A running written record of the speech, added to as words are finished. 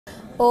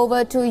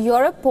Over to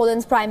Europe,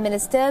 Poland's Prime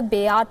Minister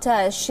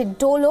Beata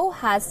Szydło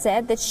has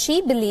said that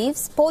she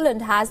believes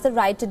Poland has the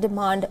right to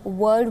demand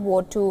World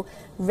War II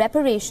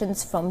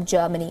reparations from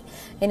Germany.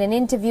 In an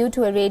interview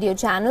to a radio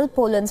channel,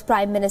 Poland's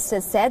Prime Minister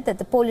said that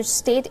the Polish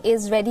state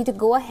is ready to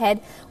go ahead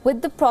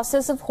with the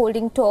process of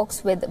holding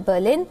talks with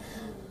Berlin,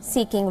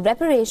 seeking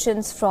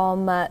reparations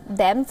from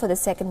them for the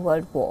Second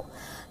World War.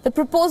 The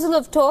proposal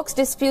of talks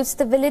disputes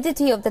the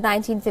validity of the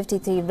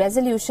 1953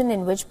 resolution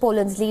in which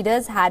Poland's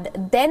leaders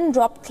had then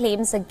dropped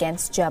claims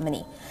against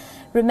Germany.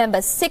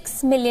 Remember,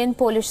 6 million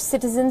Polish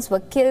citizens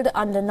were killed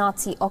under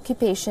Nazi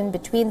occupation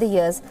between the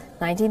years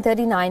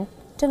 1939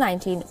 to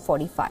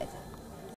 1945.